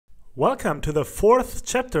Welcome to the fourth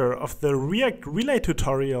chapter of the React Relay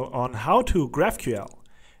tutorial on how to GraphQL.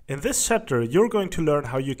 In this chapter, you're going to learn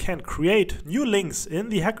how you can create new links in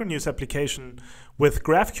the Hacker News application with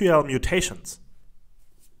GraphQL mutations.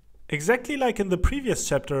 Exactly like in the previous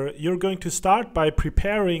chapter, you're going to start by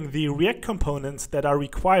preparing the React components that are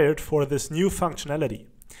required for this new functionality.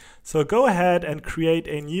 So go ahead and create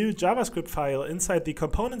a new JavaScript file inside the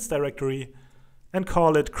components directory and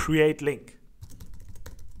call it create link.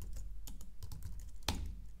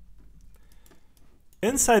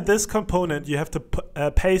 Inside this component, you have to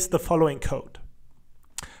paste the following code.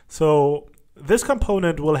 So this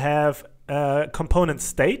component will have a component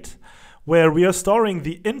state where we are storing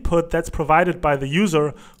the input that's provided by the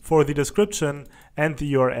user for the description and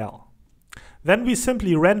the URL. Then we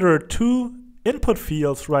simply render two input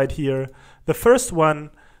fields right here. The first one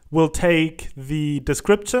will take the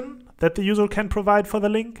description that the user can provide for the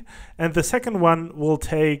link, and the second one will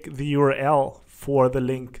take the URL for the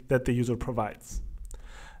link that the user provides.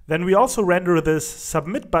 Then we also render this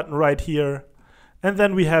submit button right here, and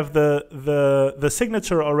then we have the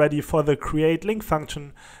signature already for the create link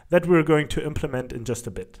function that we're going to implement in just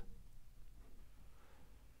a bit.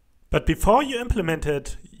 But before you implement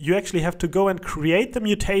it, you actually have to go and create the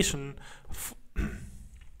mutation.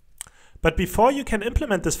 But before you can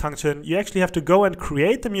implement this function, you actually have to go and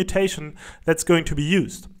create the mutation that's going to be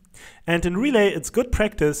used. And in Relay, it's good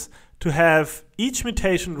practice to have each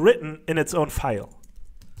mutation written in its own file.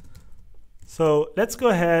 So let's go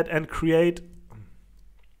ahead and create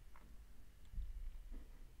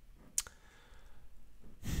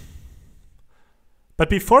But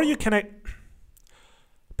before you can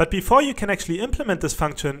actually implement this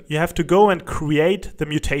function, you have to go and create the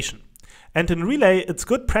mutation. And in Relay, it's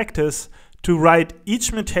good practice to write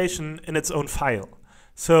each mutation in its own file.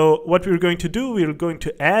 So what we're going to do, we're going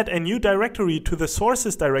to add a new directory to the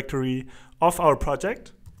sources directory of our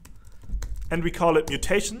project. And we call it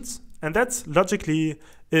Mutations. And that's logically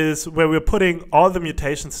is where we're putting all the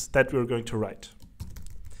mutations that we're going to write.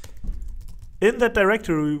 In that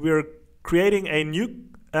directory, we're creating a new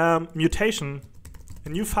mutation, a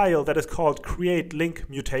new file that is called create link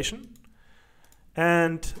mutation.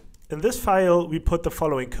 And in this file, we put the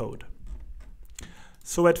following code.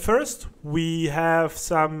 So at first, we have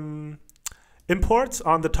some imports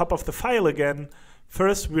on the top of the file again.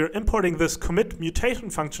 First, we're importing this commit mutation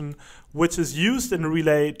function, which is used in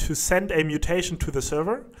Relay to send a mutation to the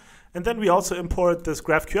server. And then we also import this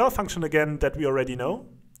GraphQL function again that we already know.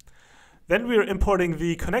 Then we're importing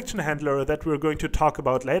the connection handler that we're going to talk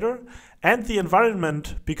about later, and the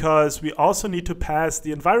environment, because we also need to pass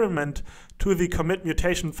the environment to the commit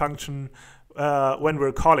mutation function when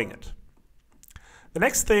we're calling it. The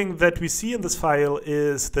next thing that we see in this file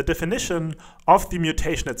is the definition of the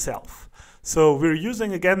mutation itself. So we're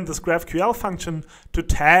using, again, this GraphQL function to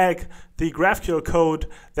tag the GraphQL code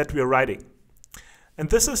that we're writing. And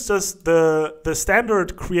this is just the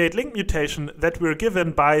standard create link mutation that we're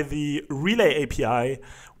given by the Relay API,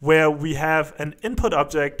 where we have an input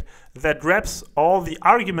object that grabs all the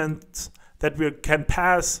arguments that we can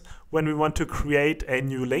pass when we want to create a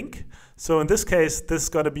new link. So in this case, this is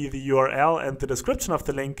going to be the URL and the description of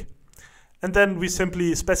the link. And then we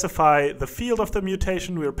simply specify the field of the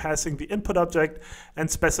mutation. We're passing the input object and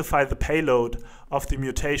specify the payload of the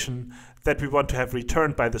mutation that we want to have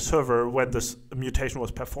returned by the server when this mutation was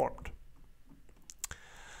performed.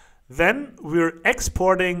 Then we're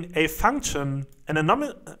exporting a function,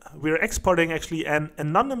 we're exporting actually an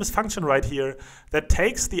anonymous function right here that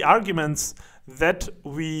takes the arguments that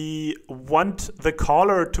we want the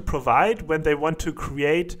caller to provide when they want to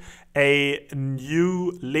create a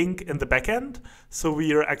new link in the backend. So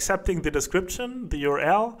we are accepting the description, the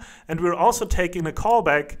URL, and we're also taking a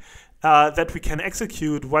callback that we can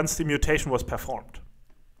execute once the mutation was performed.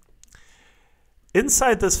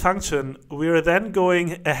 Inside this function, we are then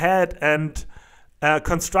going ahead and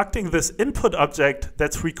constructing this input object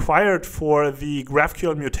that's required for the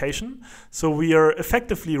GraphQL mutation. So we are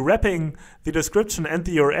effectively wrapping the description and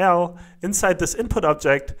the URL inside this input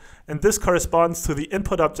object, and this corresponds to the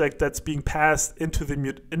input object that's being passed into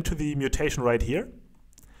the mutation right here.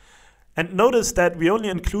 And notice that we only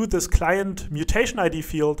include this client mutation ID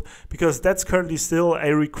field because that's currently still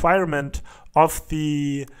a requirement of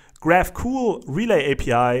the GraphQL Relay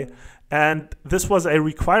API. And this was a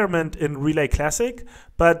requirement in Relay Classic,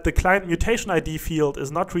 but the client mutation ID field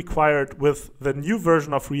is not required with the new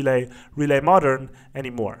version of Relay, Relay Modern,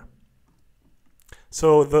 anymore.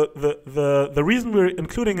 So the reason we're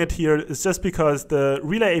including it here is just because the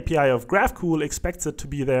Relay API of GraphQL expects it to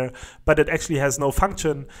be there, but it actually has no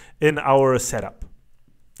function in our setup.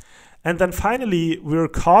 And then finally, we're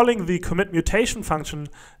calling the commit mutation function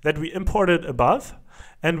that we imported above,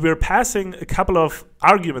 and we're passing a couple of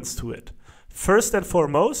arguments to it. First and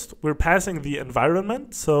foremost, we're passing the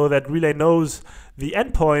environment so that Relay knows the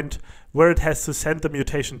endpoint where it has to send the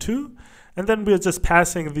mutation to. And then we're just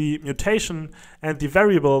passing the mutation and the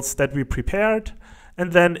variables that we prepared.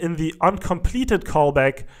 And then in the uncompleted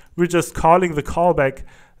callback, we're just calling the callback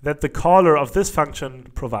that the caller of this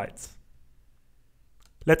function provides.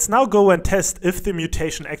 Let's now go and test if the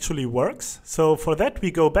mutation actually works. So for that,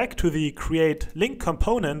 we go back to the createLink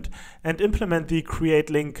component and implement the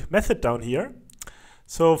createLink method down here.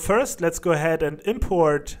 So first, let's go ahead and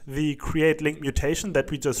import the createLink mutation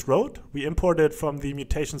that we just wrote. We import it from the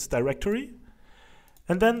mutations directory.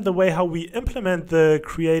 And then the way how we implement the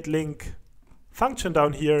createLink function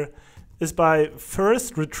down here is by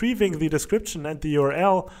first retrieving the description and the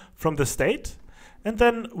URL from the state. And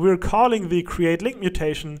then we're calling the createLink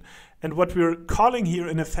mutation, and what we're calling here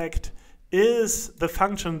in effect is the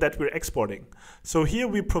function that we're exporting. So here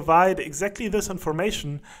we provide exactly this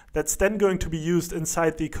information that's then going to be used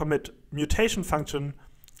inside the commit mutation function,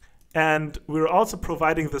 and we're also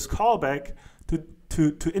providing this callback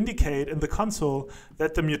to indicate in the console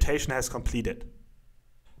that the mutation has completed.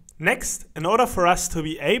 Next, in order for us to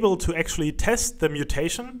be able to actually test the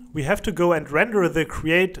mutation, we have to go and render the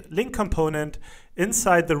createLink component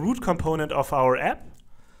inside the root component of our app.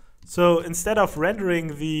 So instead of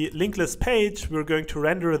rendering the linked list page, we're going to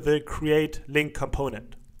render the createLink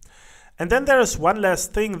component. And then there is one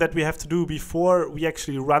last thing that we have to do before we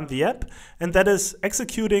actually run the app, and that is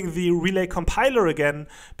executing the Relay compiler again,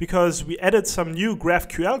 because we added some new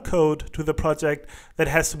GraphQL code to the project that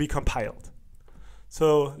has to be compiled.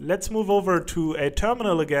 So let's move over to a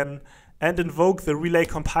terminal again and invoke the Relay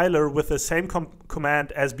compiler with the same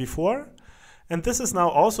command as before. And this is now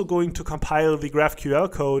also going to compile the GraphQL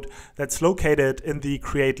code that's located in the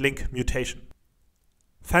createLink mutation.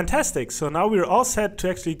 Fantastic, so now we're all set to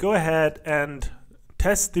actually go ahead and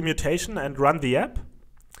test the mutation and run the app.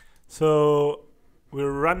 So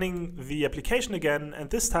we're running the application again, and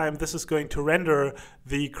this time this is going to render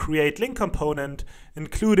the createLink component,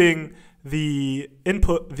 including the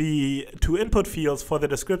two input fields for the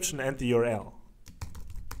description and the URL.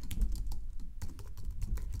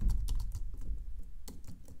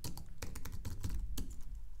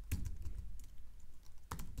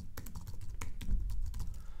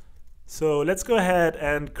 So let's go ahead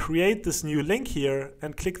and create this new link here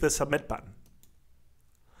and click the submit button.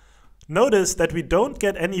 Notice that we don't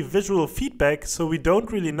get any visual feedback, so we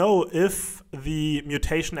don't really know if the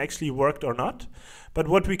mutation actually worked or not. But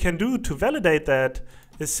what we can do to validate that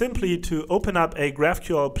is simply to open up a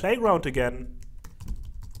GraphQL playground again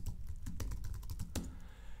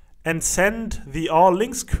and send the all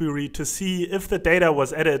links query to see if the data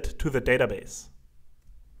was added to the database.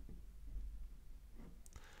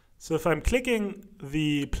 So if I'm clicking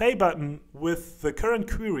the play button with the current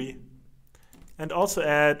query and also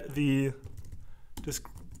add the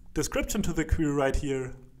description to the query right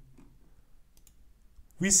here,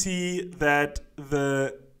 we see that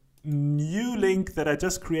the new link that I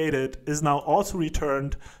just created is now also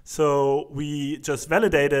returned. So we just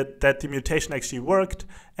validated that the mutation actually worked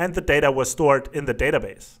and the data was stored in the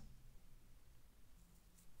database.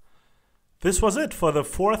 This was it for the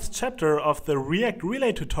 4th chapter of the React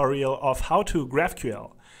Relay tutorial of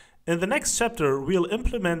HowToGraphQL. In the next chapter, we'll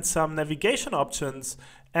implement some navigation options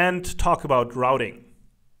and talk about routing.